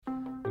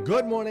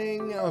Good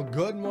morning,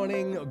 good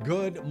morning,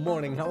 good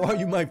morning. How are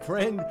you, my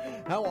friend?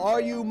 How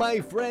are you, my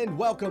friend?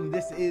 Welcome.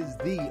 This is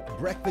the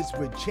Breakfast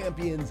with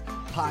Champions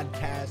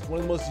podcast, one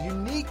of the most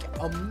unique,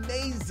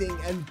 amazing,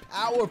 and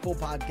powerful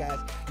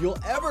podcasts you'll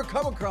ever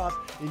come across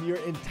in your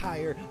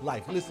entire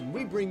life. Listen,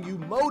 we bring you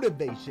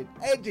motivation,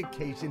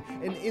 education,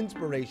 and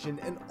inspiration,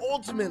 and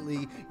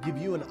ultimately give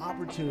you an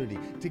opportunity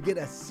to get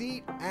a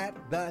seat at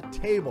the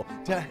table,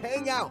 to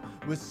hang out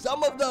with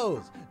some of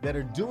those that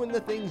are doing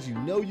the things you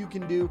know you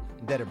can do,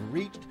 that have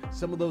reached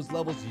some of those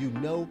levels you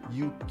know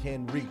you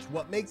can reach.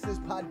 What makes this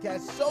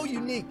podcast so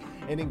unique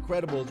and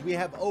incredible is we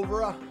have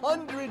over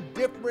 100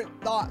 different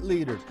thought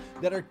leaders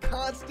that are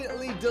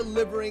constantly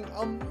delivering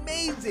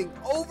amazing,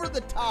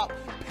 over-the-top,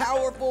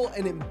 powerful,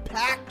 and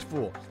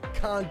impactful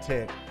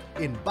content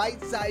in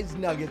bite-sized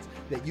nuggets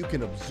that you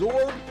can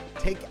absorb,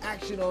 take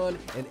action on,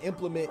 and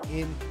implement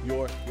in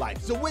your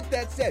life. So with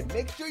that said,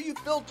 make sure you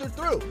filter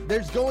through.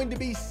 There's going to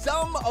be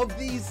some of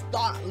these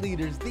thought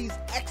leaders, these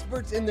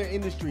experts in their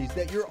industries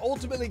that you're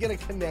ultimately going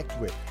to connect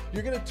with.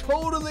 You're going to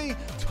totally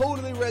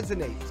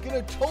resonate. It's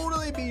going to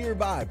totally be your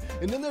vibe.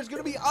 And then there's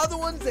going to be other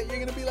ones that you're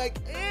going to be like,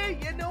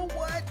 you know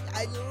what?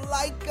 I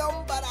like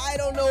them, but I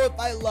don't know if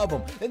I love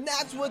them. And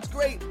that's what's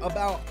great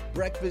about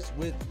Breakfast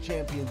with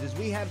Champions is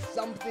we have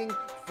something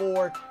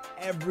for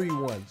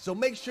everyone. So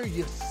make sure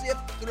you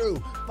sift through,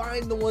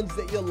 find the ones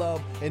that you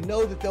love, and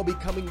know that they'll be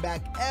coming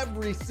back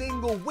every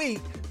single week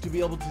to be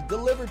able to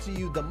deliver to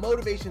you the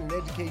motivation and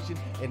education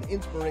and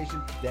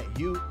inspiration that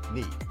you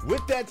need.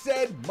 With that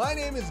said, my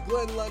name is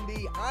Glenn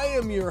Lundy. I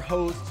am your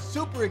host,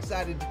 super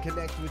excited to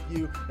connect with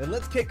you, and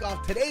let's kick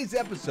off today's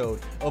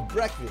episode of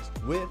Breakfast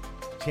with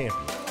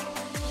Champions.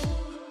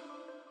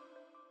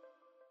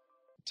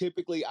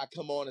 Typically, I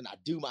come on and I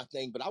do my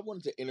thing, but I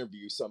wanted to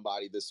interview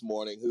somebody this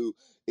morning who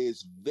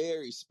is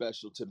very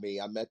special to me.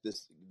 I met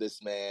this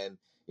man,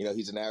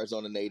 he's an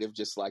Arizona native,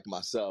 just like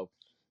myself.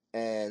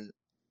 And,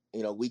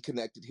 we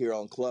connected here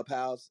on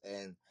Clubhouse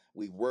and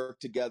we've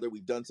worked together.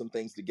 We've done some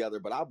things together,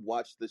 but I've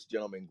watched this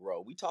gentleman grow.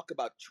 We talk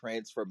about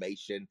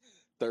Transformation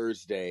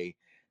Thursday,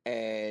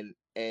 and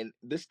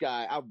this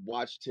guy, I've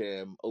watched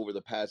him over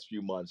the past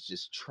few months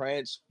just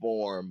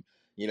transform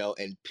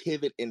and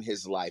pivot in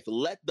his life.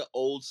 Let the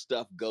old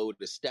stuff go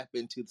to step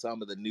into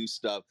some of the new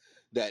stuff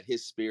that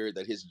his spirit,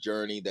 that his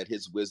journey, that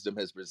his wisdom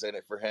has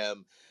presented for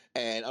him.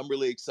 And I'm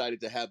really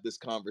excited to have this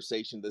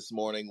conversation this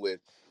morning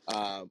with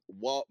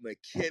Walt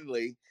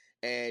McKinley.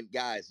 And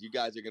guys, you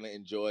guys are going to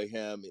enjoy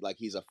him. Like,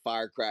 he's a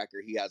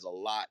firecracker. He has a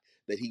lot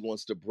that he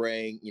wants to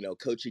bring,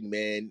 coaching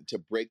men to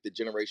break the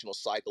generational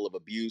cycle of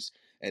abuse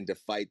and to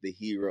fight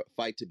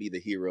to be the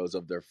heroes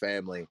of their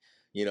family.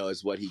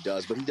 Is what he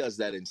does. But he does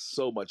that and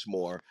so much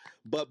more.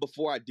 But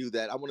before I do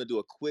that, I want to do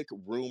a quick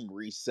room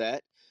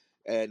reset.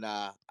 And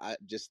I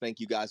just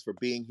thank you guys for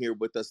being here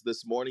with us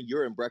this morning.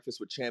 You're in Breakfast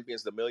with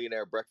Champions, the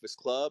Millionaire Breakfast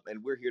Club,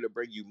 and we're here to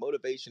bring you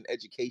motivation,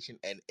 education,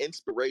 and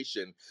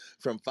inspiration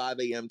from 5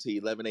 a.m. to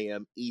 11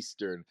 a.m.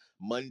 Eastern,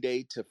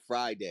 Monday to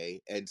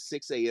Friday, and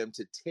 6 a.m.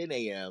 to 10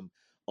 a.m.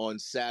 on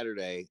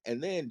Saturday. And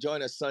then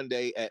join us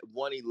Sunday at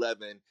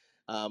 1:11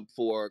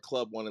 for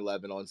Club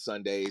 111 on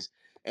Sundays.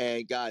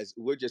 And guys,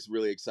 we're just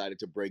really excited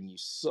to bring you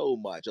so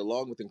much,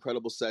 along with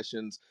incredible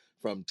sessions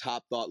from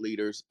top thought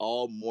leaders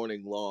all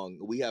morning long.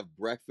 We have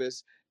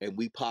breakfast and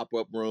we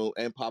pop-up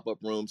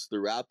rooms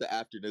throughout the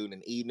afternoon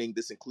and evening.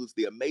 This includes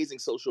the amazing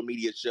social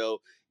media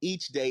show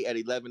each day at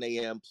 11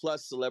 a.m.,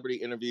 plus celebrity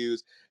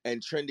interviews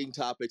and trending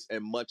topics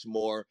and much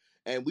more.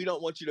 And we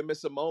don't want you to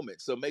miss a moment.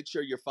 So make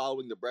sure you're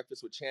following the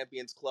Breakfast with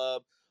Champions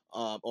Club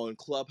on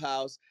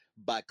Clubhouse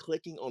by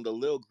clicking on the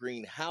little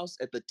green house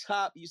at the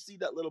top. You see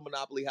that little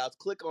Monopoly house.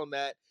 Click on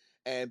that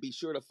and be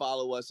sure to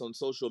follow us on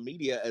social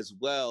media as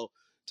well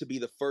to be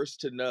the first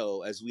to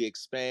know as we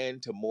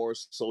expand to more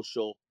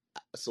social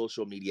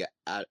media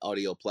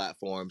audio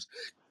platforms.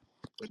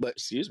 But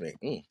excuse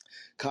me,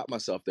 caught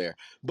myself there.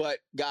 But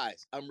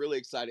guys, I'm really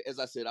excited. As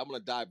I said, I'm going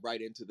to dive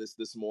right into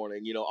this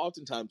morning.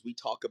 Oftentimes we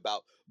talk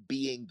about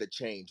being the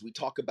change. We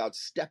talk about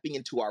stepping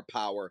into our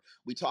power.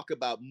 We talk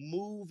about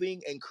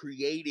moving and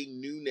creating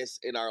newness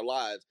in our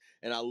lives.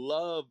 And I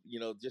love,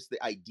 just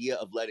the idea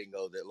of letting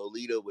go that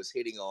Lolita was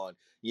hitting on,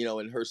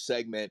 in her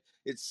segment.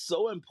 It's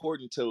so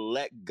important to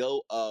let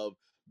go of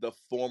the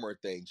former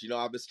things.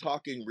 I was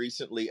talking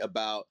recently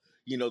about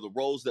the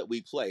roles that we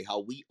play,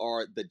 how we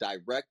are the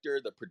director,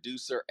 the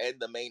producer, and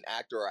the main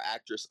actor or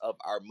actress of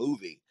our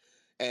movie.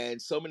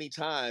 And so many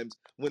times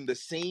when the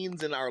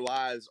scenes in our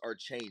lives are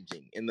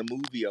changing in the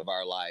movie of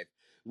our life,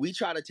 we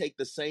try to take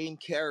the same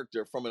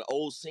character from an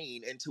old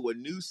scene into a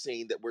new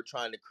scene that we're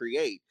trying to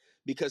create,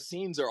 because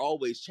scenes are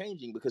always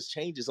changing, because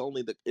change is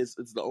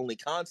it's the only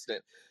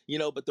constant,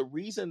 but the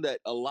reason that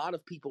a lot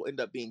of people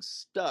end up being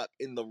stuck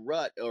in the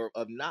rut or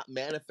of not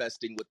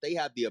manifesting what they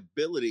have the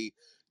ability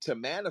to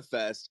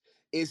manifest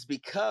is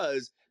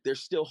because they're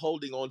still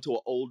holding on to an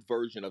old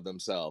version of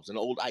themselves, an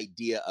old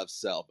idea of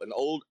self, an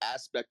old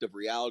aspect of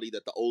reality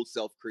that the old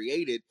self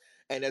created.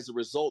 And as a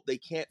result, they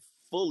can't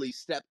fully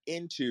step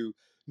into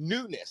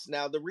newness.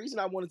 Now, the reason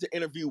I wanted to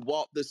interview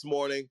Walt this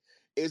morning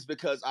is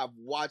because I've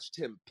watched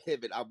him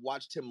pivot. I've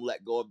watched him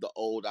let go of the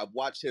old. I've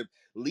watched him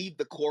leave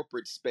the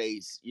corporate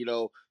space,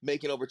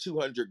 making over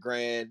 200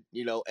 grand,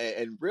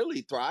 and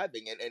really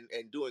thriving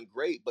and doing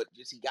great. But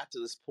just he got to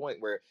this point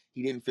where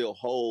he didn't feel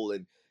whole.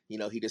 And,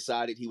 he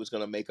decided he was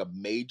going to make a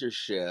major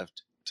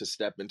shift to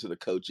step into the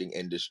coaching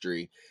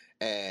industry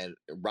and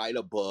write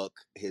a book,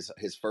 his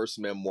first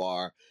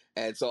memoir.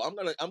 And so I'm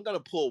gonna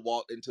pull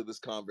Walt into this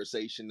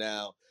conversation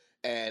now.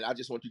 And I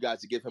just want you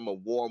guys to give him a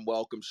warm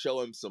welcome, show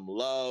him some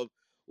love.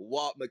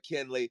 Walt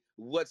McKinley,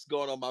 what's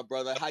going on, my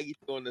brother? How you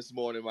doing this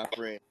morning, my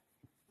friend?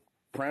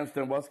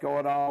 Princeton, what's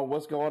going on?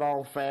 What's going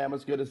on, fam?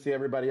 It's good to see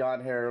everybody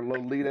on here.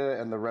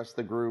 Lolita and the rest of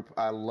the group.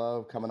 I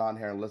love coming on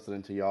here and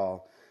listening to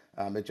y'all.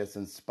 It just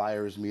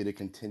inspires me to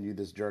continue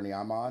this journey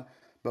I'm on.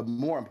 But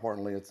more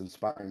importantly, it's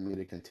inspiring me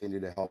to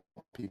continue to help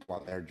people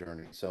on their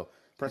journey. So,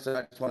 Princeton,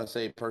 I just want to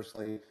say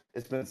personally,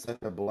 it's been such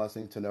a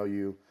blessing to know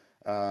you.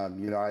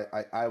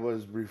 I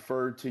was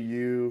referred to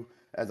you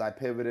as I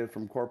pivoted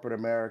from corporate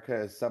America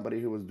as somebody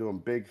who was doing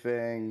big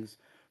things,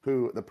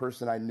 who the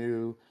person I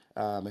knew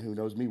and who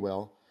knows me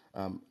well,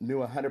 knew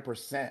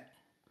 100%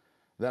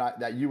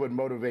 that you would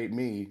motivate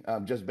me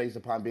just based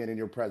upon being in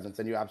your presence,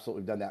 and you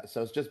absolutely done that.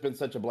 So it's just been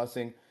such a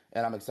blessing,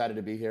 and I'm excited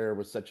to be here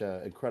with such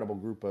an incredible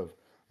group of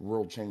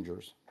world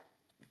changers.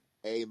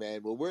 Hey,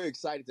 man. Well, we're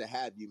excited to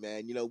have you,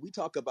 man. We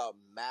talk about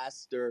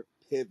master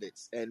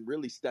pivots and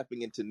really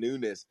stepping into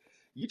newness.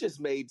 You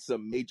just made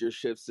some major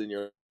shifts in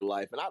your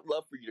life, and I'd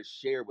love for you to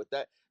share with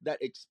that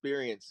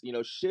experience,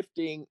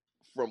 shifting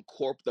from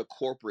the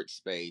corporate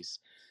space,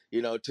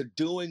 to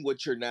doing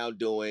what you're now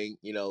doing,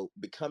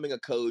 becoming a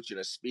coach and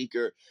a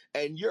speaker.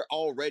 And you were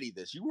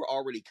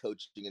already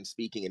coaching and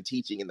speaking and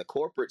teaching in the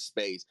corporate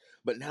space,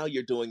 but now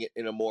you're doing it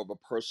in a more of a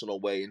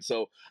personal way. And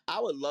so I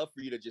would love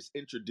for you to just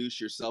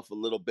introduce yourself a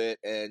little bit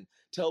and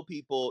tell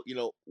people,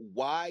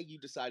 why you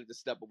decided to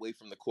step away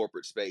from the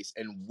corporate space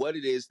and what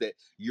it is that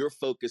you're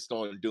focused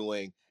on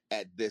doing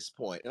at this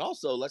point. And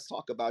also, let's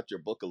talk about your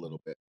book a little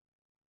bit.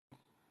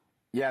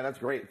 Yeah, that's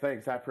great.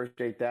 Thanks. I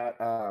appreciate that.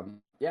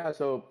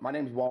 So my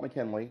name is Walt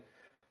McKinley.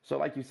 So,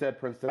 like you said,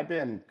 Princeton, I've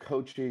been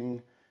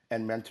coaching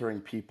and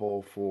mentoring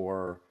people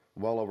for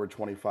well over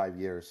 25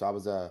 years. So, I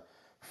was a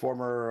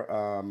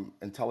former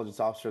intelligence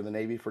officer in the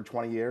Navy for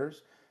 20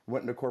 years,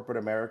 went into corporate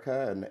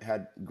America and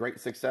had great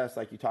success.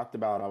 Like you talked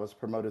about, I was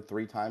promoted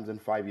 3 times in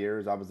 5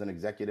 years. I was an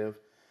executive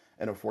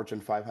in a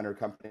Fortune 500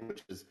 company,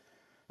 which is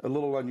a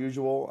little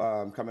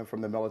unusual coming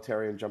from the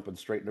military and jumping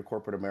straight into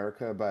corporate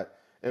America. But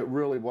it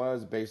really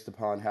was based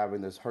upon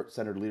having this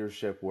heart-centered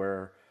leadership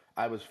where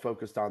I was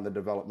focused on the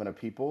development of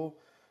people,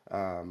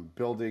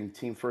 building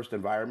team-first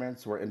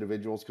environments where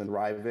individuals can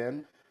thrive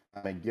in,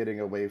 and getting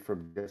away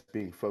from just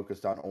being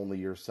focused on only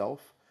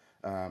yourself,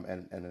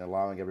 and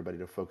allowing everybody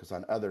to focus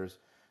on others.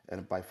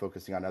 And by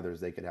focusing on others,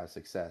 they could have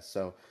success.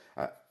 So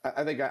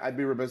I think I'd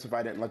be remiss if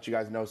I didn't let you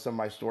guys know some of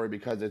my story,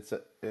 because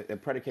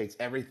it predicates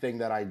everything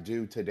that I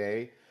do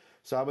today.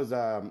 So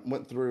I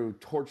went through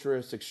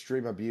torturous,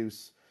 extreme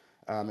abuse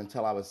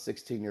until I was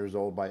 16 years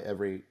old by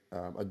every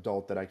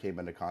adult that I came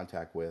into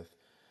contact with.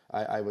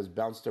 I was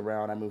bounced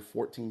around. I moved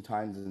 14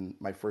 times in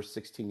my first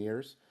 16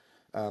 years,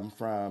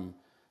 from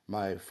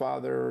my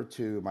father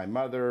to my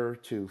mother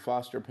to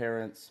foster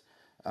parents,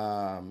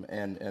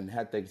 and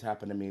had things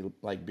happen to me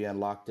like being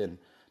locked in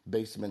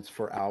basements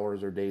for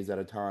hours or days at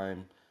a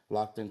time,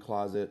 locked in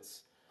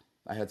closets.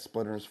 I had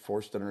splinters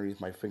forced underneath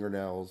my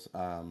fingernails,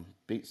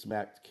 beat,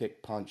 smacked,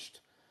 kicked, punched,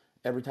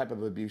 every type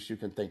of abuse you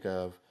can think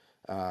of.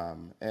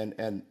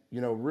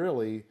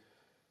 Really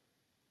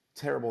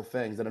terrible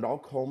things. And it all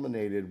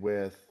culminated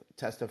with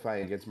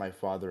testifying against my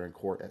father in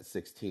court at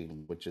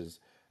 16, which is,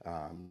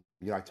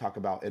 I talk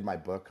about in my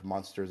book,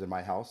 Monsters in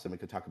My House, and we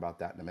could talk about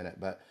that in a minute.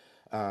 But,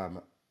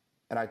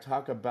 and I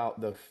talk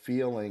about the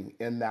feeling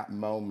in that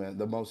moment,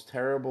 the most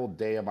terrible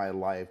day of my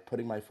life,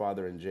 putting my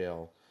father in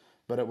jail,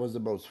 but it was the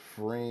most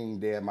freeing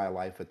day of my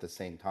life at the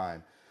same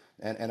time.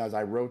 And as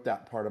I wrote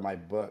that part of my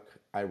book,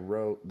 I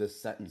wrote this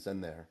sentence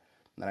in there.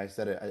 And I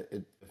said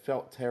it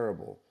felt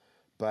terrible,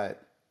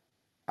 but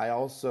I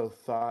also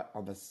thought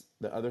on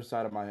the other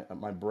side of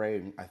my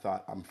brain, I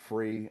thought, I'm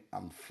free,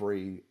 I'm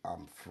free,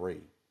 I'm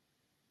free.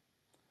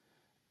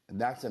 And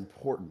that's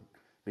important,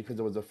 because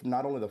it was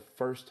not only the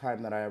first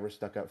time that I ever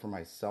stuck up for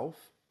myself,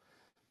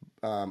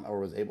 or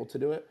was able to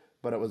do it,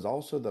 but it was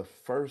also the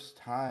first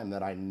time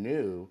that I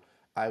knew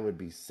I would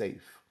be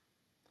safe.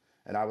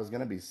 And I was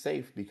going to be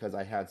safe because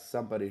I had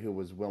somebody who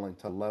was willing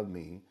to love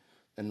me,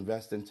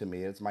 invest into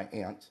me. It's my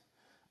aunt,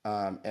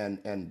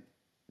 and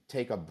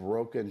take a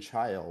broken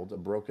child, a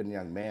broken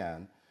young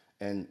man,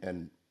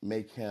 and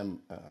make him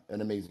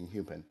an amazing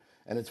human.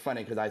 And it's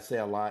funny because I say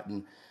a lot,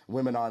 and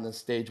women on this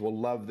stage will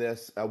love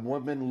this. A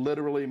woman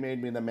literally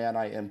made me the man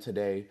I am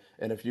today.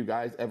 And if you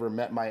guys ever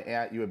met my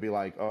aunt, you would be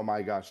like, oh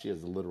my gosh, she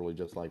is literally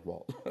just like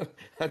Walt.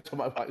 That's what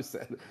my wife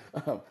said.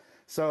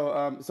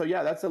 So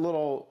yeah, that's a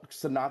little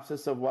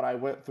synopsis of what I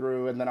went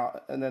through. And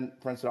then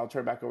Princeton, I'll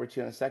turn back over to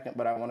you in a second.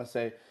 But I want to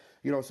say,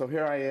 so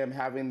here I am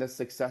having this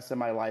success in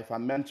my life.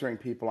 I'm mentoring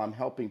people. I'm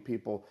helping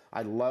people.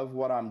 I love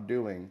what I'm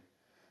doing.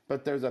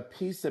 but there's a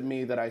piece of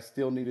me that I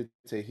still needed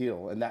to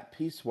heal. And that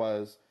piece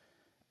was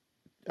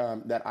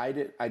that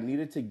I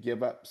needed to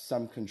give up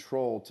some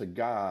control to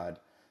God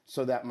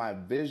so that my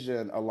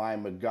vision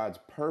aligned with God's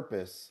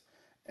purpose.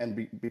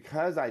 And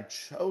because I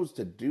chose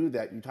to do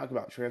that, you talk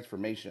about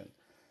transformation.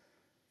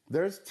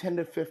 There's 10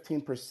 to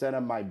 15%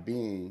 of my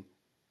being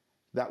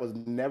that was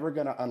never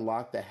going to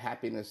unlock the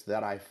happiness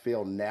that I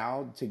feel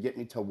now to get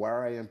me to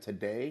where I am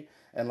today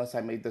unless I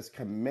made this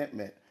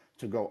commitment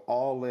to go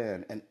all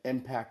in and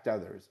impact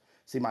others.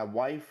 See, my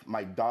wife,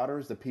 my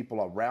daughters, the people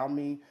around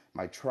me,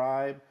 my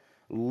tribe,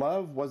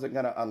 love wasn't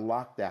going to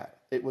unlock that.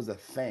 It was a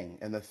thing,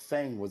 and the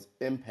thing was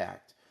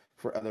impact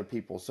for other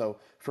people. So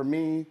for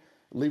me,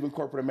 leaving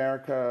corporate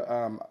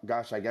America,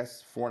 I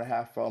guess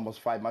 4.5,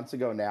 almost 5 months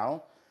ago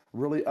now,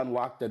 really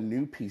unlocked a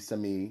new piece of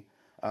me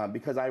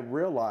because I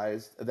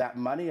realized that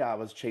money I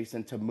was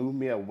chasing to move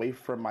me away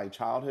from my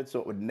childhood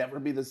so it would never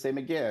be the same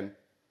again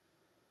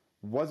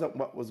wasn't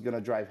what was going to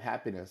drive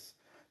happiness.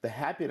 The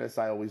happiness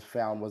I always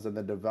found was in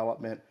the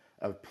development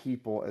of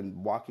people and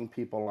walking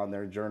people on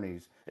their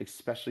journeys,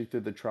 especially through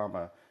the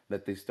trauma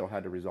that they still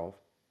had to resolve.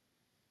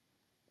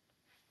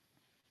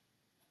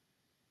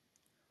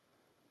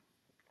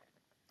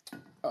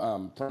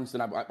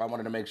 Princeton, I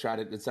wanted to make sure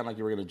it sounded like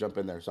you were going to jump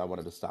in there, so I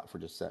wanted to stop for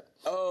just a sec.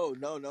 Oh,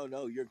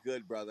 no. You're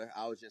good, brother.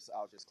 I was just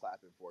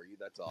clapping for you.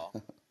 That's all.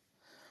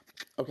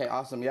 Okay,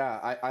 awesome.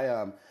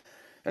 Yeah,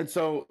 and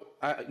so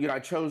I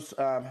chose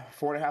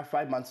 4.5,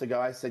 5 months ago.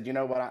 I said, you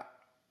know what,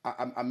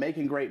 I'm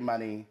making great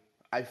money.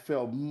 I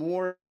feel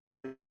more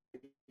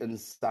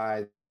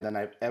inside than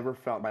I've ever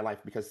felt in my life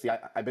because, see,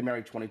 I've been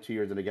married 22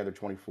 years and together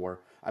 24.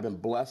 I've been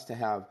blessed to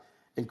have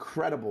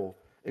incredible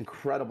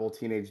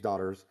teenage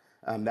daughters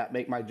that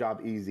make my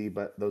job easy,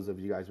 but those of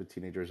you guys with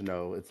teenagers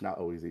know it's not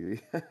always easy.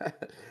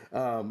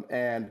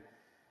 And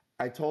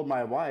I told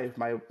my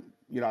wife, I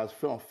was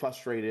feeling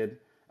frustrated,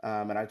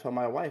 and I told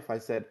my wife, I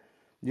said,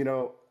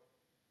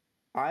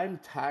 I'm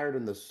tired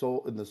in the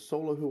soul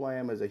of who I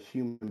am as a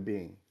human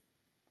being.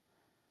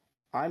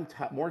 I'm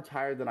more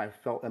tired than I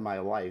felt in my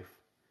life,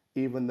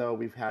 even though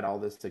we've had all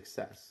this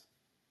success.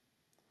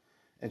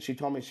 And she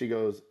told me, she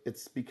goes,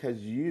 it's because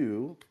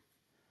you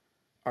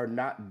are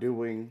not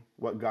doing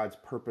what God's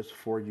purpose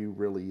for you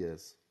really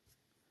is.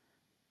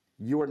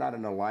 You are not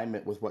in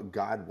alignment with what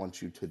God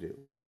wants you to do.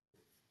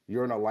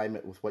 You're in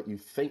alignment with what you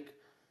think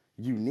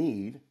you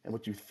need and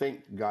what you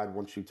think God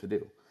wants you to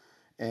do.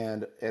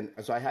 And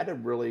so I had to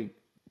really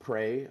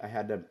pray. I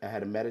had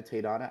to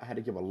meditate on it. I had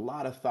to give a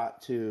lot of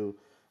thought to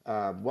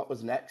what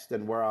was next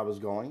and where I was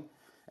going.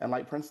 And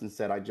like Princeton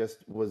said, I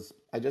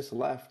just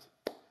left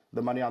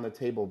the money on the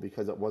table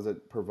because it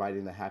wasn't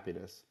providing the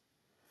happiness.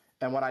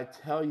 And when I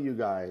tell you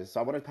guys,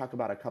 so I want to talk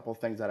about a couple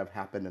things that have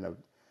happened in an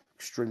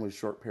extremely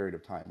short period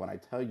of time. When I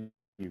tell you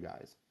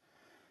guys,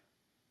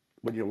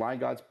 when you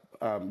align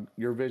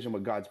your vision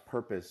with God's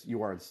purpose,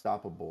 you are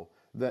unstoppable.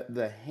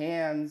 The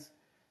hands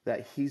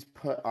that He's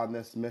put on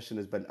this mission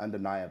has been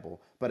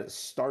undeniable. But it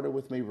started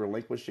with me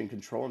relinquishing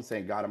control and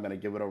saying, God, I'm going to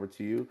give it over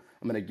to you.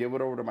 I'm going to give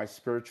it over to my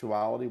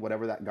spirituality,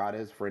 whatever that God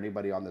is for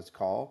anybody on this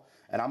call.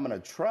 And I'm going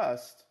to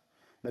trust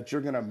that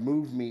you're going to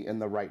move me in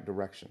the right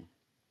direction.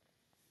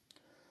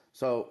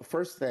 So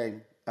first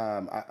thing,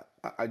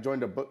 I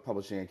joined a book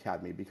publishing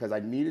academy because I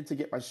needed to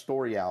get my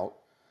story out.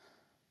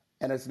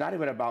 And it's not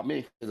even about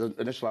me, because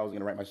initially I was going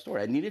to write my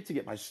story. I needed to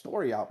get my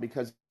story out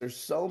because there's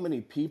so many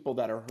people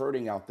that are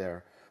hurting out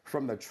there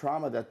from the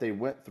trauma that they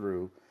went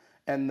through.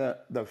 And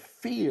the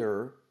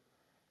fear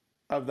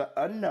of the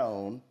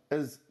unknown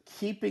is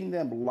keeping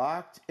them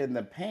locked in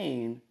the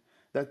pain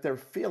that they're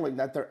feeling,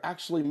 that they're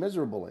actually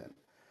miserable in.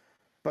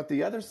 But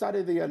the other side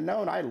of the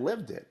unknown, I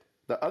lived it.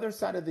 The other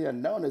side of the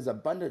unknown is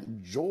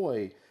abundant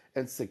joy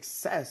and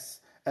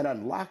success and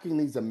unlocking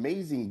these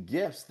amazing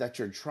gifts that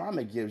your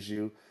trauma gives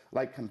you,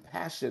 like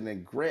compassion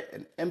and grit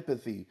and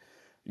empathy.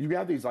 You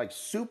have these like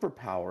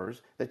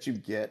superpowers that you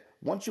get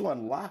once you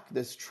unlock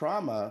this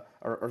trauma,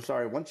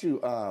 once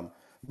you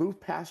move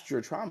past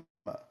your trauma.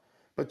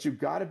 But you've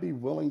got to be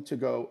willing to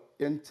go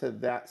into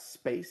that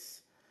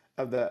space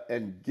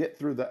and get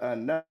through the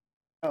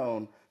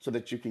unknown so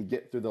that you can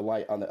get through the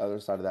light on the other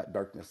side of that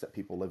darkness that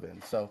people live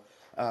in. So,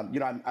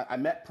 I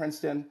met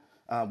Princeton.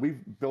 We've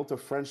built a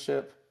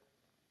friendship.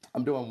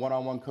 I'm doing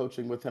one-on-one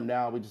coaching with him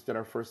now. We just did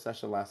our first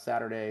session last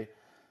Saturday.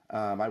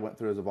 I went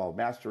through his Evolve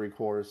Mastery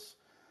course.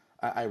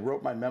 I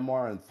wrote my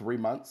memoir in 3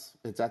 months.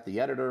 It's at the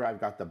editor. I've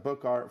got the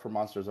book art for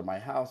Monsters of My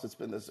House. It's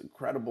been this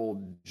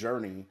incredible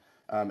journey,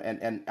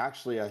 and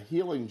actually a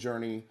healing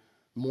journey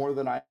more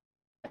than I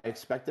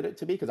expected it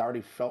to be, because I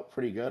already felt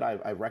pretty good.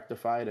 I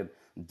rectified and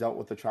dealt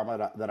with the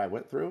trauma that I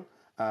went through.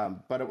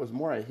 But it was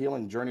more a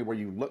healing journey where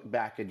you look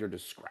back and you're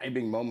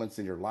describing moments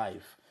in your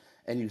life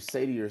and you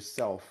say to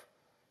yourself,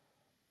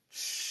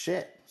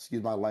 shit,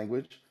 excuse my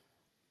language,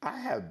 I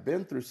have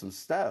been through some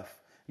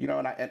stuff,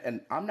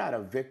 and I'm not a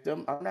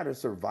victim. I'm not a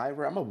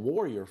survivor. I'm a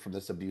warrior from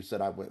this abuse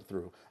that I went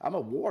through. I'm a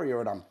warrior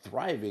and I'm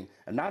thriving.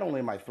 And not only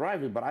am I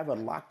thriving, but I've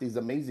unlocked these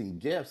amazing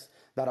gifts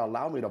that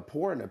allow me to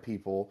pour into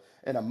people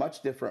in a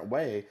much different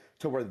way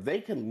to where they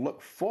can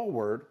look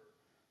forward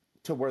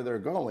to where they're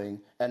going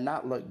and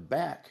not look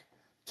back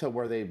to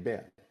where they've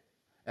been.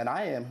 And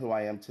I am who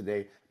I am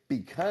today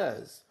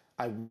because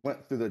I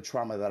went through the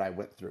trauma that I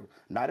went through,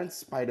 not in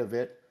spite of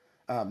it,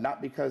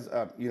 not because,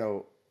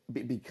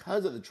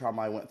 because of the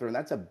trauma I went through. And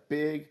that's a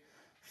big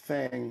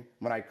thing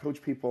when I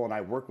coach people and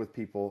I work with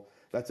people.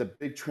 That's a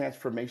big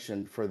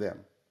transformation for them.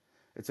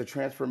 It's a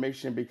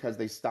transformation because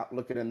they stop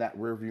looking in that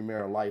rearview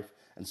mirror life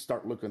and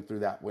start looking through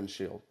that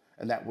windshield.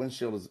 And that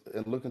windshield is,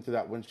 and looking through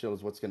that windshield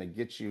is what's going to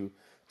get you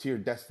to your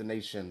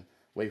destination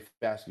way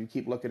faster. You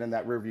keep looking in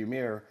that rearview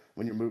mirror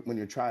when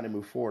you're trying to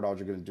move forward, all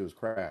you're going to do is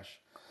crash.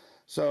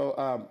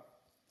 So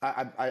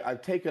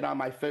I've taken on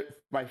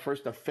my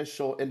first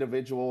official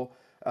individual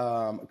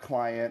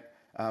client.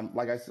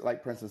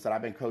 Like Princeton said,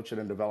 I've been coaching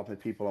and developing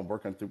people and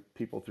working through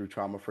people through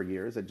trauma for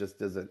years. It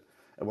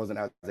wasn't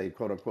as a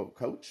quote unquote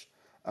coach.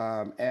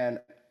 And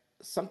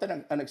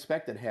something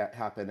unexpected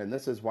happened, and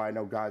this is why I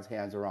know God's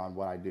hands are on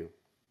what I do.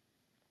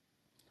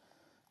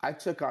 I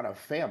took on a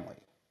family.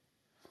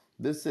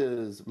 This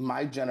is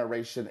my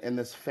generation in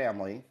this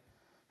family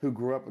who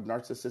grew up with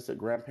narcissistic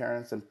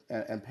grandparents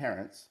and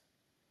parents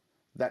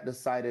that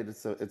decided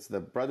it's the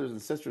brothers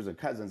and sisters and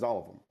cousins, all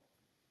of them.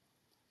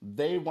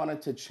 They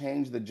wanted to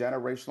change the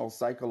generational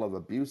cycle of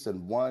abuse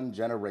in one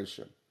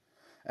generation.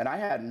 And I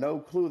had no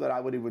clue that I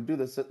would even do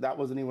this. That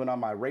wasn't even on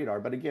my radar.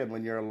 But again,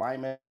 when you're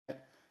aligned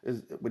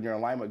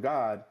with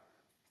God,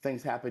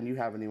 things happen you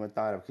haven't even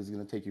thought of because it's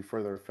going to take you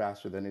further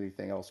faster than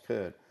anything else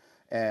could.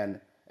 And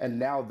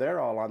now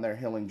they're all on their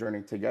healing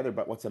journey together.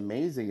 But what's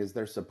amazing is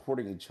they're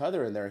supporting each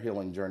other in their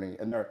healing journey,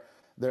 and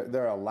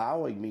they're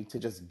allowing me to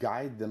just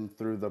guide them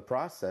through the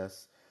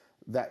process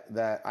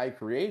that I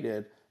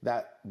created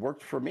that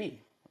worked for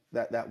me,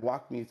 that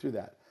walked me through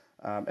that.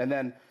 And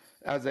then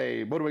as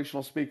a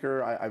motivational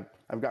speaker,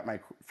 I've got my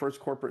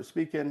first corporate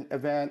speaking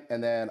event,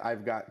 and then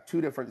I've got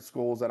 2 different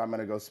schools that I'm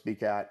going to go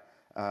speak at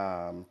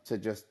to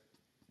just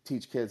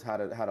teach kids how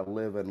to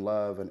live and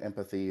love and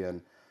empathy.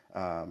 And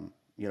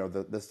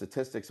the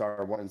statistics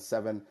are 1 in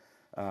 7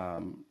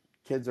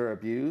 kids are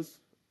abused,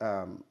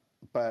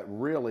 but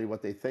really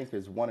what they think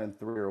is 1 in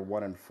 3 or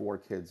 1 in 4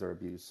 kids are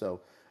abused.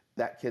 So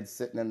that kid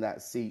sitting in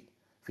that seat,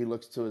 if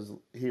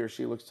he or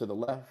she looks to the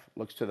left,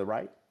 looks to the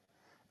right,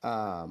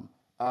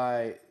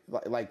 I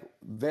like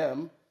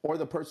them, or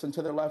the person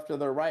to their left or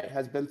their right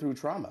has been through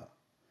trauma.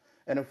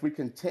 And if we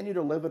continue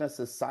to live in a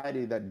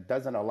society that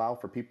doesn't allow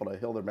for people to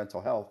heal their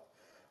mental health,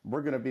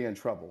 we're going to be in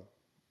trouble.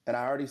 And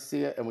I already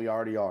see it, and we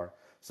already are.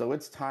 So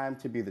it's time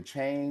to be the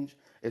change.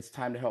 It's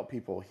time to help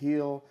people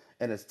heal.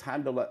 And it's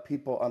time to let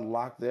people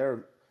unlock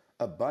their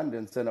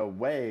abundance in a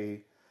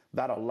way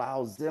that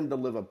allows them to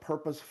live a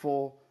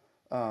purposeful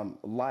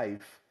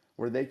life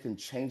where they can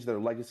change their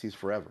legacies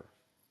forever.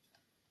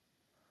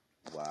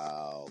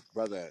 Wow,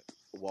 brother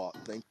Walt,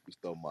 thank you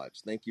so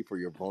much. Thank you for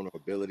your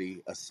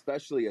vulnerability,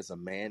 especially as a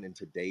man in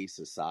today's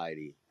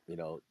society.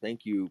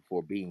 Thank you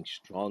for being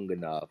strong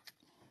enough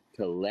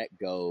to let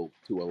go,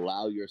 to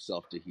allow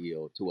yourself to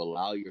heal, to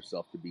allow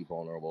yourself to be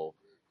vulnerable,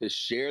 to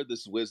share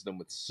this wisdom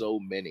with so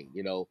many.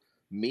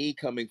 Me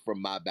coming from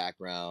my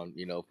background,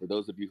 for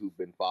those of you who've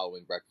been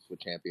following Breakfast with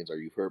Champions or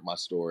you've heard my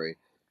story,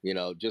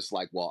 just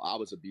like, well, I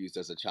was abused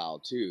as a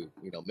child too,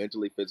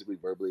 mentally, physically,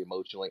 verbally,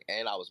 emotionally,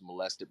 and I was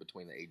molested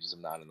between the ages of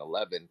 9 and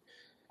 11.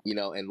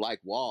 And like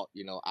Walt,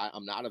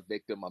 I'm not a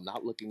victim. I'm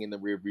not looking in the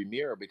rearview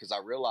mirror because I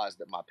realized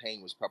that my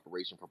pain was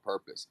preparation for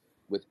purpose.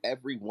 With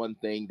every one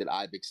thing that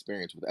I've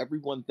experienced, with every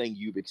one thing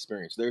you've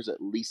experienced, there's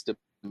at least 1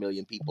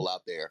 million people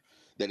out there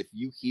that if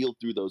you heal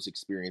through those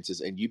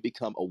experiences and you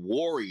become a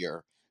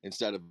warrior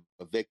instead of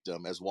a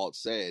victim, as Walt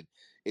said,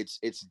 it's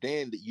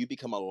then that you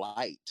become a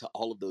light to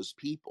all of those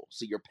people.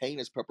 So your pain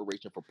is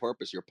preparation for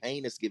purpose. Your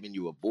pain is giving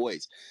you a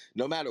voice.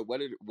 No matter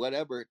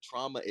whatever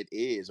trauma it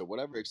is or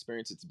whatever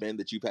experience it's been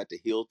that you've had to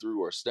heal through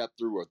or step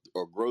through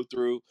or grow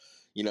through,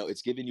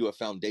 it's giving you a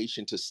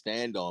foundation to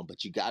stand on.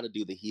 But you got to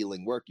do the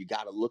healing work. You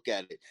got to look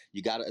at it.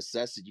 You got to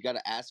assess it. You got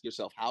to ask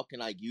yourself, how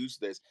can I use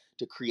this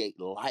to create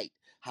light?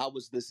 How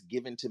was this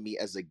given to me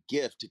as a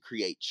gift to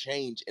create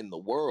change in the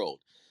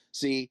world?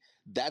 See,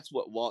 that's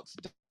what Walt's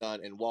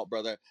done. And Walt,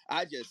 brother,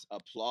 I just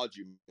applaud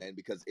you, man,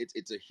 because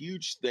it's a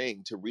huge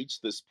thing to reach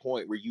this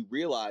point where you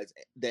realize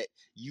that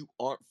you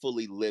aren't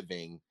fully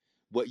living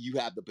what you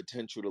have the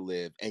potential to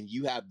live, and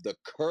you have the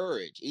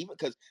courage, even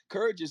because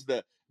courage is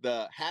the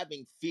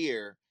having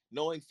fear,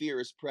 knowing fear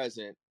is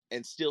present,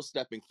 and still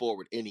stepping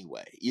forward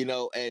anyway,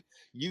 and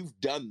you've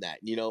done that,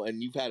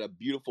 and you've had a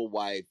beautiful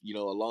wife,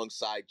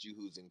 alongside you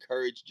who's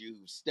encouraged you,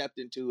 who's stepped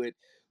into it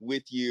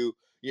with you.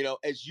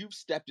 As you've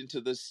stepped into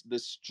this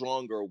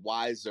stronger,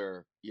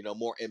 wiser,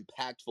 more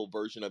impactful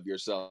version of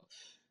yourself,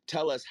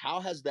 tell us, how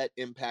has that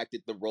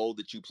impacted the role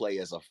that you play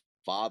as a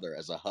father,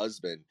 as a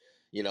husband,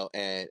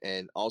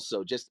 and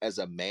also just as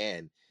a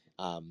man,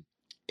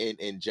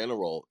 in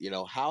general,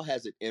 how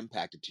has it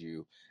impacted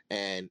you,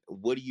 and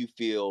what do you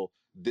feel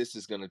this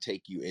is going to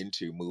take you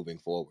into moving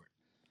forward?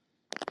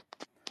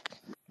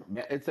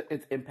 Yeah,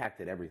 it's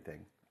impacted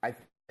everything. I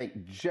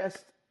think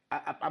just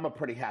I'm a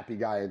pretty happy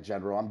guy in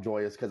general. I'm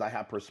joyous because I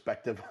have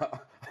perspective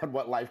on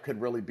what life could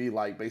really be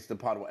like based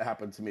upon what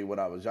happened to me when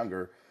I was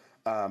younger.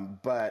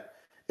 But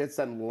it's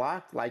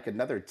unlocked like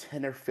another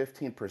 10 or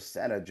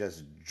 15% of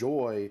just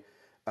joy,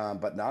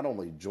 but not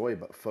only joy,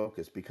 but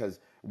focus. Because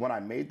when I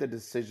made the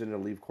decision to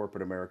leave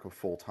corporate America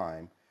full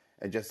time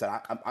and just said,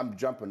 I'm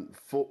jumping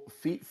full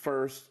feet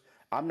first,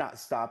 I'm not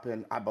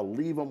stopping. I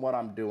believe in what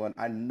I'm doing.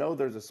 I know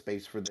there's a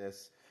space for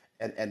this.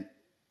 And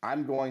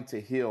I'm going to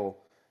heal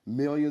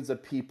millions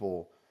of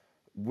people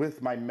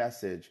with my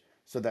message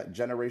so that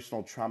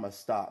generational trauma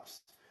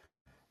stops.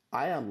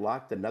 I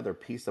unlocked another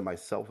piece of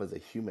myself as a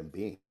human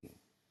being.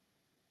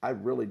 I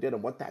really did.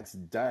 And what that's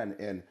done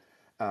and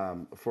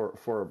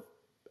for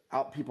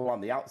out people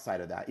on the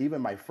outside of that,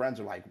 even my friends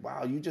are like,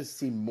 wow, you just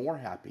seem more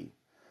happy.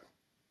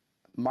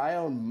 My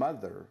own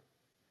mother,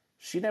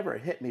 she never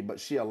hit me, but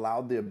she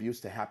allowed the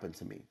abuse to happen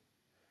to me.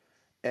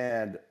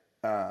 And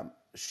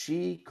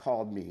she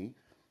called me,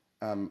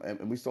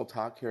 and we still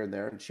talk here and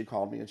there. And she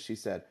called me and she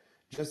said,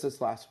 just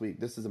this last week,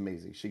 this is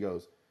amazing. She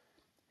goes,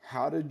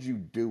 how did you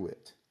do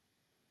it?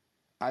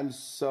 I'm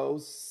so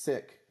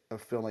sick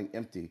of feeling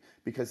empty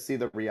because, see,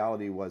 the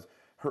reality was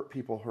hurt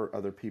people hurt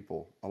other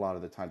people a lot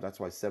of the time. That's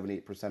why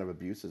 78% of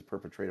abuse is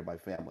perpetrated by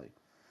family.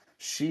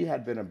 She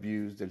had been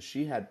abused and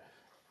she had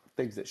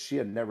things that she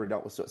had never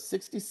dealt with. So at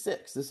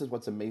 66, this is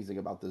what's amazing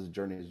about this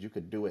journey is you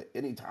could do it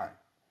anytime.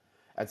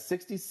 At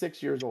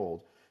 66 years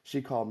old,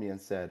 she called me and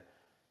said,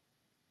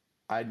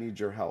 I need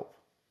your help.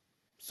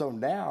 So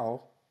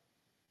now,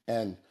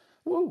 and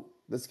woo,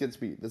 this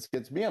gets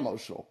me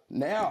emotional.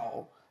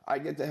 Now I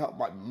get to help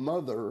my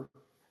mother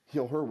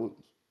heal her wounds.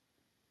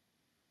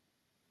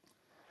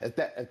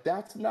 If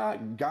that's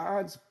not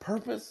God's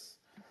purpose,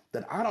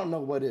 then I don't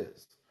know what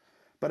is.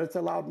 But it's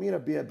allowed me to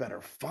be a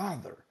better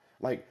father.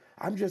 Like,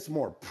 I'm just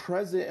more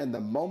present in the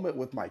moment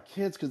with my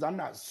kids because I'm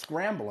not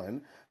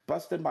scrambling,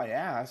 busting my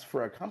ass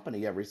for a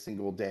company every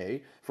single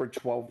day for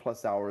 12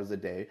 plus hours a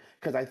day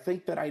because I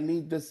think that I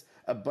need this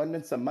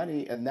abundance of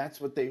money and that's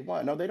what they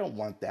want. No, they don't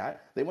want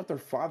that. They want their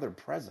father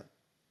present.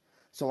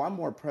 So I'm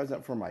more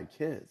present for my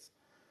kids.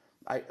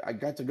 I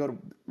got to go to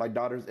my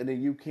daughter's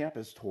NAU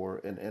campus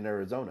tour in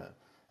Arizona.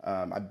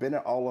 I've been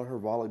at all of her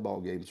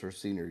volleyball games her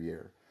senior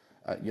year.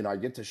 I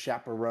get to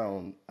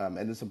chaperone,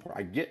 and it's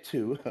important. I get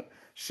to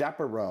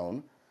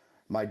chaperone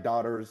my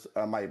daughter's,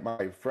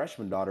 my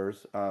freshman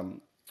daughter's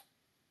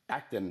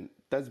acting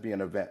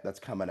thespian event that's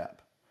coming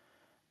up.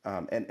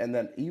 And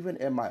then even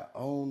in my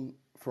own,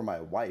 for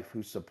my wife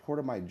who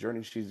supported my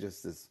journey, she's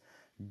just this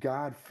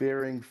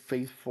God-fearing,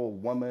 faithful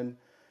woman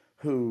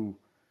who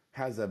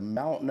has a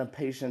mountain of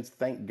patience,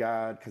 thank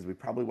God, because we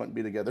probably wouldn't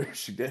be together if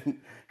she didn't,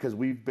 because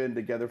we've been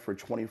together for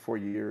 24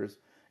 years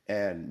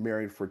and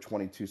married for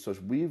 22. So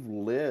we've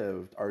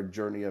lived our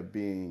journey of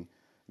being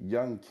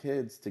young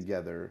kids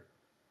together,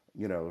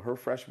 her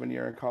freshman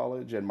year in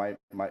college and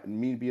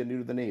me being new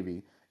to the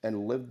Navy,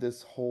 and lived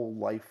this whole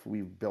life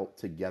we've built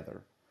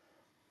together.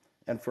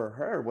 And for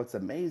her, what's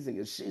amazing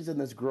is she's in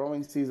this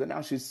growing season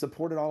now. She's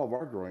supported all of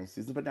our growing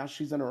seasons, but now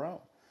she's in her own.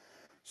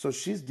 So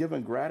she's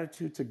given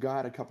gratitude to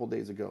God a couple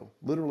days ago,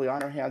 literally on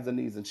her hands and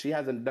knees. And she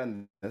hasn't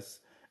done this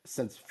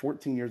since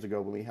 14 years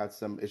ago when we had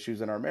some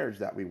issues in our marriage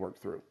that we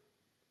worked through.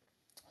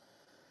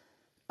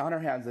 On her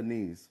hands and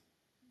knees.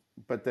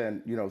 But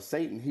then,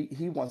 Satan,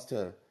 he wants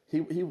to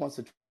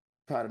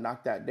try to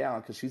knock that down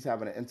because she's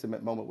having an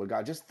intimate moment with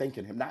God, just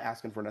thanking him, not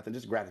asking for nothing,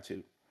 just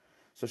gratitude.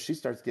 So she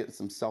starts getting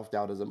some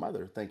self-doubt as a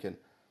mother, thinking,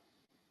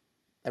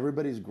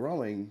 everybody's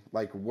growing.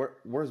 Like,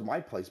 where's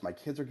my place? My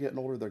kids are getting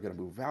older. They're going to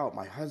move out.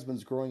 My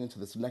husband's growing into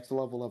this next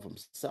level of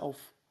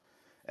himself.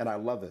 And I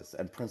love this.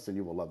 And Princeton,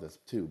 you will love this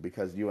too,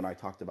 because you and I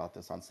talked about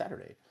this on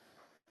Saturday.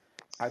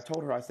 I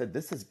told her, I said,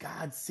 this is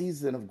God's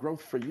season of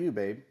growth for you,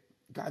 babe.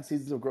 God's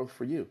season of growth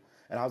for you.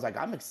 And I was like,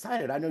 I'm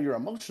excited. I know you're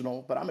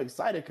emotional, but I'm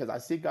excited because I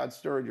see God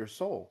stir in your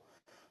soul.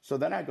 So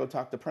then I go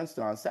talk to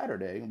Princeton on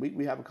Saturday, and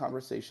we have a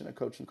conversation, a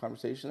coaching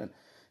conversation, and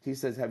he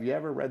says, have you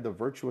ever read The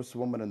Virtuous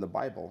Woman in the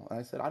Bible? And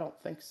I said, I don't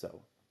think so.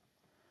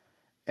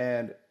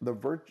 And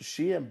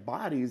she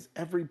embodies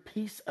every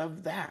piece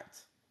of that,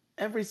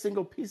 every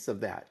single piece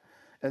of that.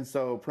 And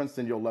so,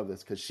 Princeton, you'll love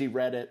this because she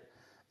read it.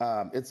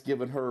 It's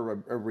given her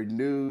a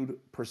renewed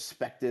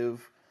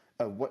perspective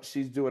of what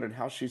she's doing and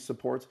how she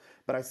supports.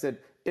 But I said,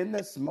 in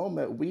this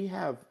moment, we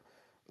have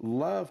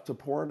love to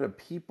pour into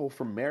people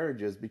from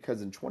marriages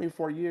because in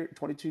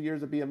 22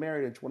 years of being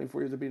married and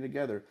 24 years of being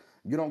together,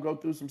 you don't go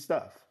through some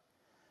stuff.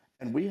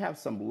 And we have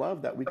some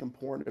love that we can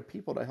pour into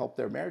people to help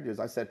their marriages.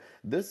 I said,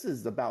 this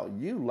is about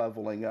you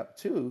leveling up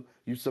too.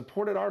 You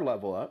supported our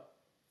level up.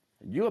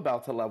 You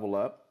about to level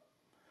up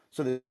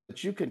so that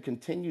you can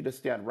continue to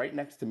stand right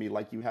next to me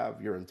like you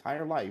have your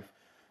entire life,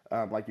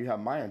 like you have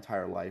my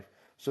entire life,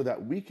 so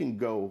that we can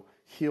go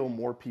heal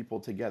more people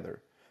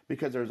together.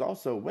 Because there's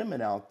also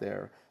women out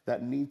there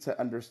that need to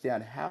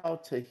understand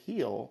how to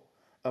heal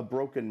a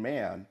broken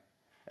man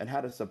and how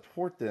to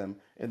support them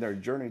in their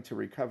journey to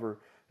recover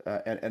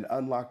and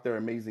unlock their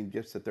amazing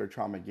gifts that their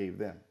trauma gave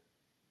them.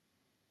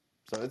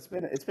 So it's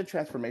been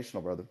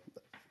transformational, brother.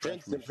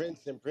 Princeton,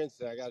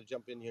 I got to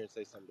jump in here and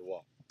say something to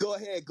Walt. Go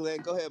ahead, Glenn.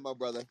 Go ahead, my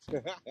brother.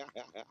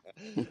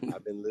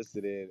 I've been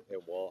listening,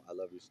 and Walt, I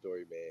love your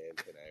story, man,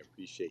 and I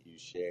appreciate you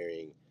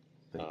sharing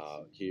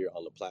here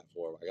on the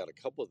platform. I got a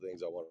couple of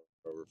things I want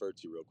to refer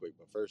to real quick,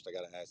 but first I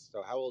got to ask,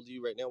 so how old are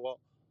you right now, Walt?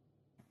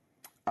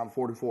 I'm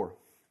 44.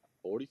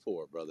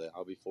 44, brother.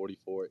 I'll be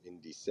 44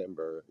 in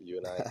December. You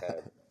and I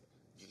have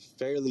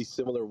fairly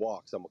similar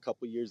walks. I'm a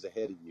couple years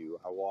ahead of you.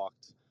 I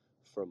walked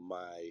from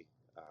my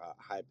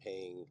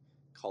high-paying,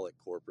 call it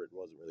corporate, it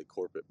wasn't really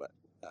corporate, but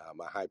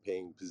my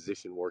high-paying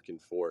position working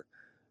for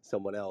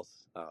someone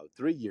else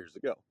 3 years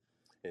ago.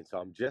 And so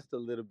I'm just a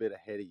little bit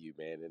ahead of you,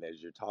 man. And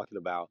as you're talking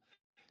about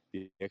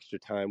the extra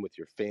time with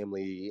your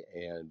family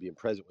and being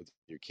present with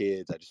your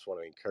kids, I just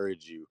want to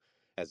encourage you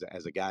as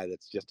a guy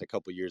that's just a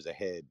couple years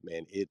ahead,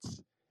 man.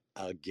 It's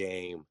a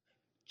game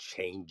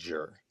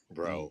changer,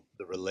 bro.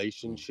 The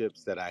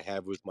relationships that I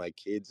have with my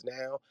kids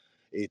now,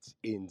 it's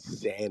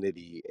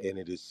insanity, and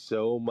it is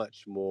so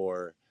much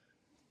more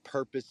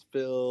purpose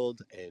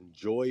filled and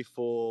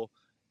joyful.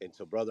 And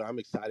so, brother, I'm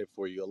excited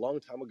for you. A long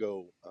time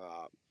ago,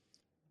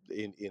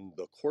 in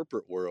the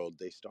corporate world,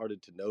 they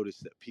started to notice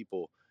that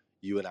people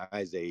you and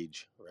I's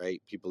age,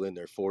 right? People in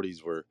their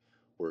 40s were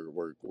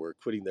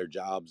quitting their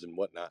jobs and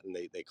whatnot, and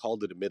they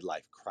called it a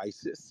midlife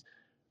crisis,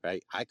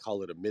 right? I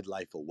call it a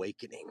midlife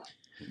awakening.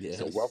 Yes.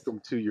 So welcome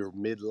to your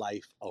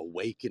midlife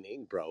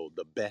awakening, bro.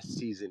 The best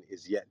season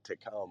is yet to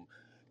come.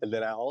 And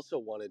then I also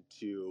wanted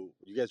to,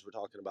 you guys were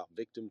talking about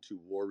victim to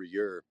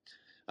warrior.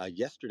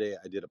 Yesterday,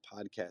 I did a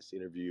podcast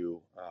interview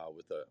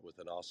with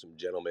an awesome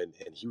gentleman,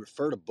 and he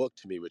referred a book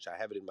to me, which I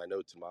have it in my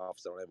notes in my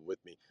office. I don't have it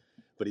with me,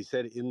 but he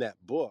said in that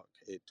book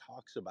it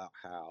talks about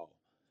how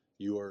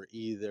you are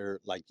either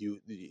like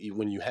you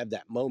when you have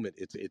that moment,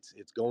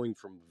 it's going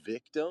from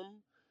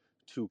victim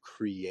to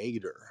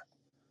creator,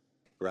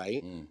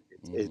 right?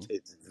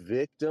 It's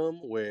victim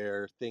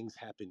where things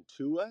happen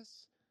to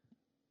us,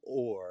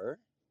 or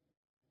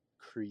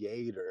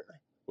creator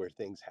where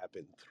things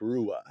happen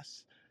through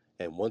us.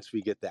 And once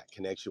we get that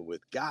connection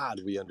with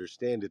God, we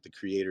understand that the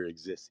creator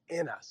exists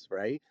in us,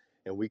 right?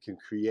 And we can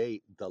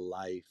create the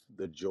life,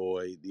 the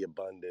joy, the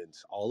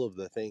abundance, all of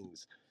the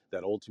things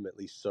that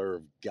ultimately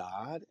serve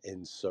God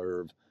and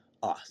serve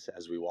us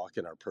as we walk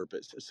in our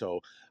purpose.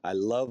 So I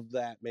love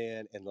that,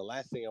 man. And the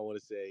last thing I want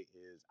to say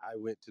is I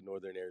went to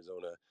Northern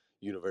Arizona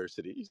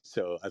University.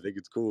 So I think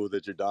it's cool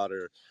that your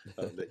daughter,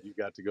 that you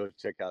got to go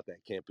check out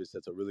that campus.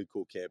 That's a really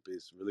cool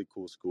campus, really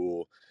cool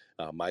school.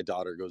 My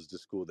daughter goes to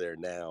school there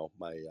now.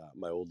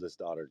 My oldest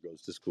daughter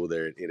goes to school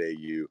there at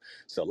NAU.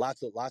 So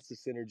lots of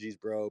synergies,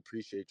 bro.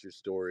 Appreciate your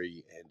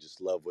story and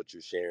just love what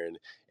you're sharing.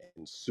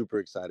 And super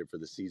excited for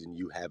the season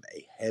you have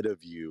ahead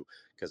of you,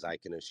 because I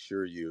can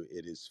assure you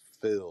it is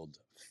filled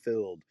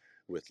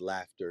with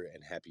laughter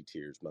and happy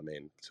tears, my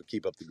man. So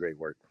keep up the great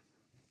work.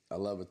 I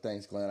love it.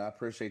 Thanks, Glenn. I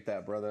appreciate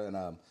that, brother.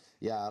 And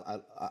yeah,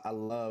 I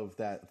love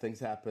that things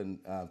happen.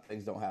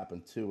 Things don't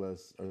happen to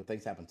us, or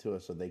things happen to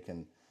us so they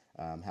can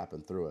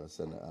happen through us.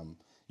 And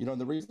and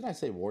the reason I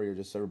say warrior,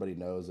 just so everybody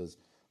knows, is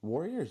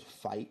warriors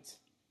fight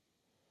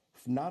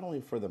not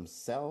only for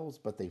themselves,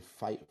 but they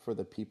fight for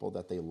the people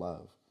that they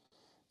love.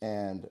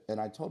 And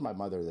I told my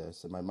mother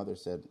this, and my mother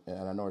said,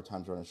 and I know our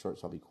time's running short,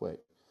 so I'll be quick.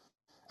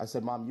 I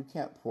said, Mom, you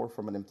can't pour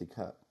from an empty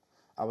cup.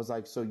 I was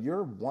like, so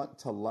your want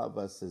to love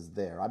us is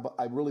there.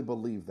 I really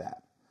believe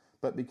that.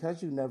 But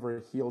because you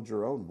never healed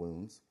your own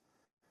wounds,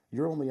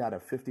 you're only at a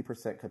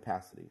 50%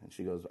 capacity. And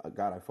she goes,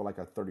 God, I feel like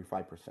a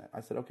 35%. I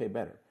said, okay,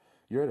 better.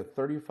 You're at a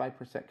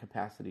 35%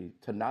 capacity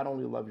to not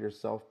only love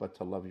yourself, but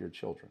to love your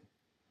children.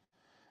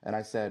 And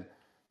I said,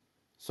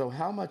 so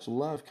how much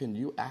love can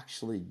you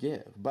actually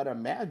give? But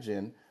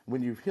imagine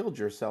when you've healed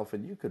yourself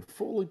and you could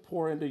fully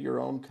pour into your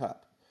own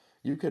cup.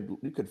 You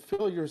could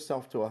fill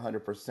yourself to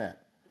 100%.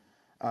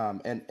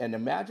 And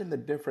imagine the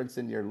difference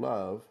in your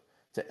love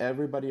to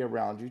everybody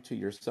around you, to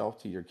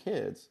yourself, to your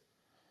kids.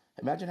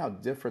 Imagine how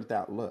different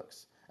that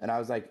looks. And I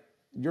was like,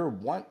 your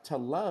want to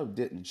love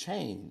didn't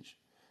change.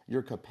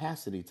 Your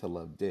capacity to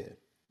love did.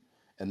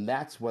 And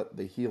that's what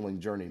the healing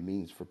journey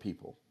means for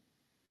people.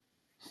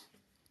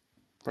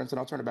 Princeton,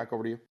 I'll turn it back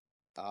over to you.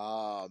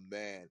 Oh,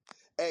 man.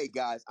 Hey,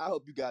 guys, I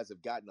hope you guys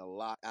have gotten a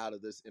lot out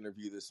of this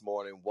interview this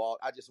morning. Walt,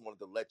 I just wanted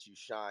to let you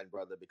shine,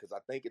 brother, because I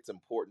think it's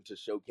important to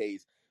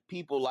showcase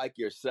people like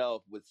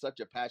yourself with such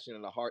a passion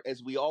and a heart,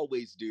 as we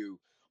always do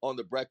on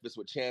the Breakfast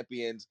with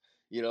Champions,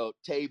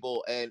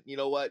 table. And you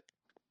know what?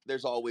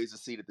 There's always a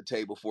seat at the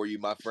table for you,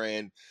 my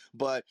friend.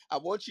 But I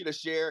want you to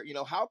share,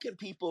 how can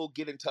people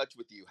get in touch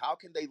with you? How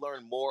can they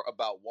learn more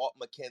about Walt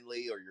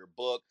McKinley or your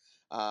book?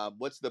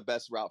 What's the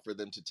best route for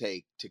them to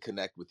take to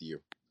connect with you?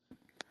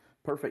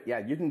 Perfect. Yeah,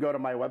 you can go to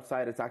my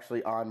website. It's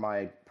actually on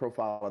my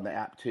profile in the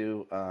app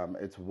too.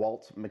 It's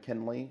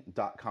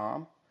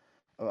waltmckinley.com.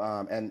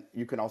 And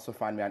you can also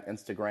find me on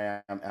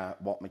Instagram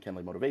at Walt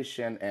McKinley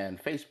Motivation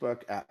and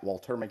Facebook at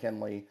Walter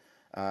McKinley.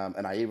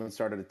 And I even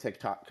started a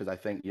TikTok because I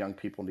think young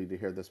people need to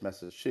hear this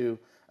message too.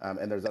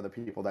 And there's other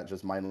people that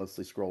just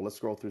mindlessly scroll. Let's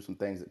scroll through some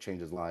things that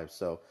changes lives.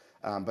 So,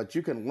 but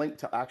you can link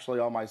to actually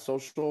all my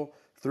social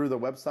through the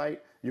website.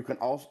 You can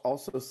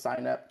also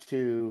sign up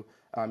to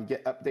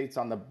get updates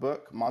on the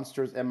book,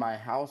 Monsters in My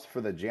House,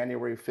 for the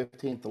January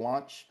 15th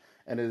launch.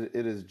 And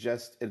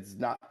it's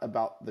not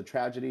about the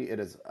tragedy. It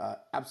is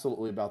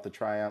absolutely about the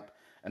triumph.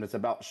 And it's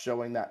about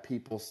showing that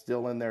people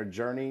still in their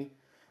journey,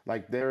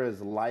 like there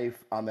is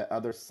life on the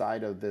other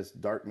side of this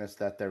darkness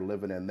that they're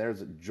living in.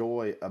 There's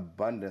joy,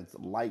 abundance,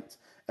 light,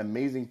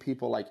 amazing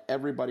people like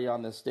everybody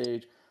on this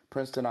stage.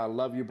 Princeton, I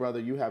love you, brother.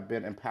 You have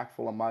been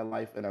impactful in my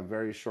life in a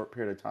very short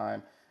period of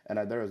time.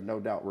 And there is no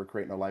doubt we're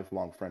creating a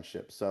lifelong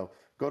friendship. So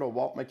go to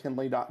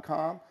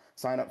waltmckinley.com,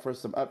 sign up for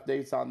some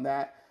updates on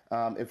that.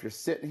 If you're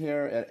sitting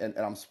here and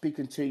I'm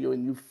speaking to you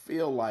and you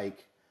feel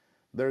like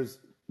there's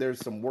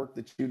some work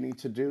that you need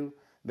to do,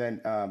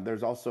 then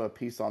there's also a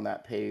piece on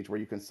that page where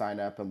you can sign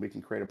up and we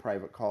can create a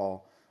private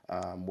call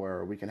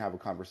where we can have a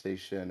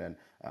conversation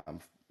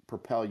and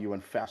propel you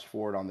and fast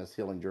forward on this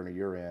healing journey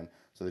you're in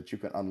so that you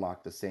can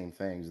unlock the same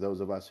things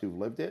those of us who've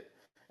lived it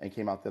and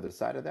came out the other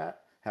side of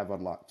that have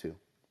unlocked too.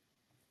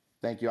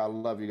 Thank you. I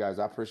love you guys.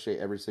 I appreciate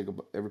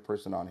every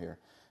person on here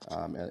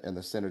and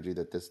the synergy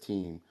that this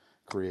team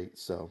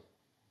creates. So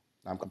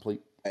I'm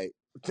complete. Hey,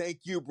 thank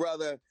you,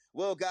 brother.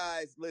 Well,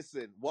 guys,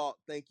 listen, Walt,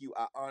 thank you.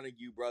 I honor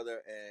you,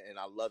 brother, and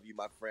I love you,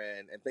 my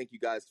friend. And thank you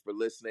guys for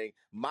listening.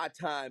 My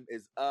time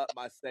is up.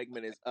 My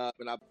segment is up.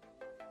 And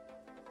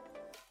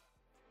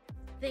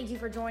Thank you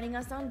for joining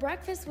us on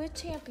Breakfast with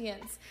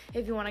Champions.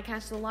 If you want to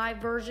catch the live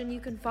version,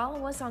 you can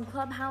follow us on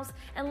Clubhouse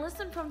and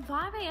listen from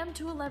 5 a.m.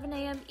 to 11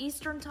 a.m.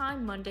 Eastern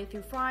Time, Monday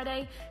through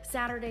Friday,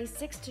 Saturdays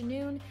 6 to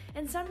noon,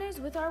 and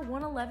Sundays with our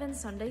 111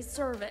 Sunday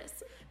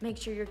service. Make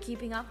sure you're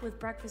keeping up with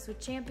Breakfast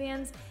with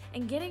Champions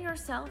and getting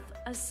yourself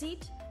a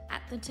seat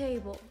at the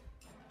table.